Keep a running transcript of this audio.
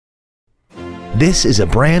This is a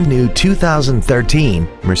brand new 2013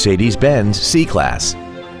 Mercedes-Benz C-Class.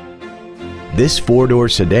 This four-door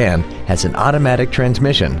sedan has an automatic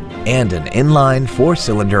transmission and an inline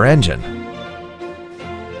four-cylinder engine.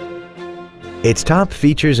 Its top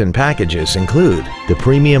features and packages include the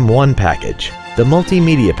Premium One package, the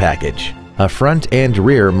Multimedia package, a front and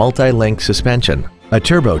rear multi-link suspension, a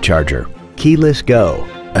turbocharger, keyless go,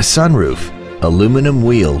 a sunroof, aluminum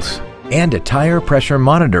wheels, and a tire pressure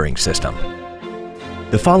monitoring system.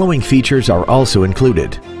 The following features are also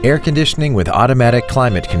included: air conditioning with automatic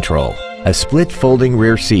climate control, a split folding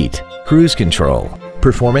rear seat, cruise control,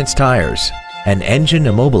 performance tires, an engine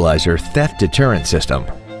immobilizer theft deterrent system,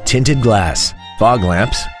 tinted glass, fog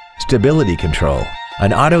lamps, stability control,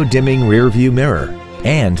 an auto-dimming rear view mirror,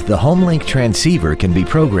 and the HomeLink transceiver can be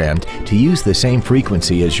programmed to use the same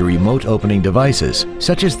frequency as your remote opening devices,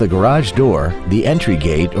 such as the garage door, the entry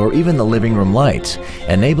gate, or even the living room lights,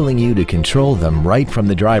 enabling you to control them right from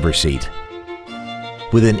the driver's seat.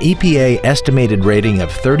 With an EPA estimated rating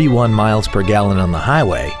of 31 miles per gallon on the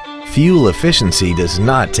highway, fuel efficiency does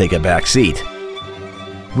not take a back seat.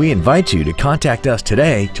 We invite you to contact us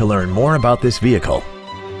today to learn more about this vehicle.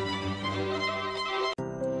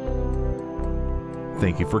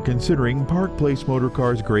 Thank you for considering Park Place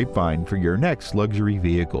Motorcars Grapevine for your next luxury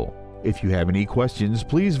vehicle. If you have any questions,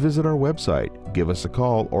 please visit our website, give us a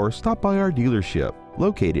call, or stop by our dealership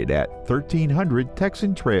located at 1300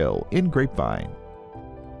 Texan Trail in Grapevine.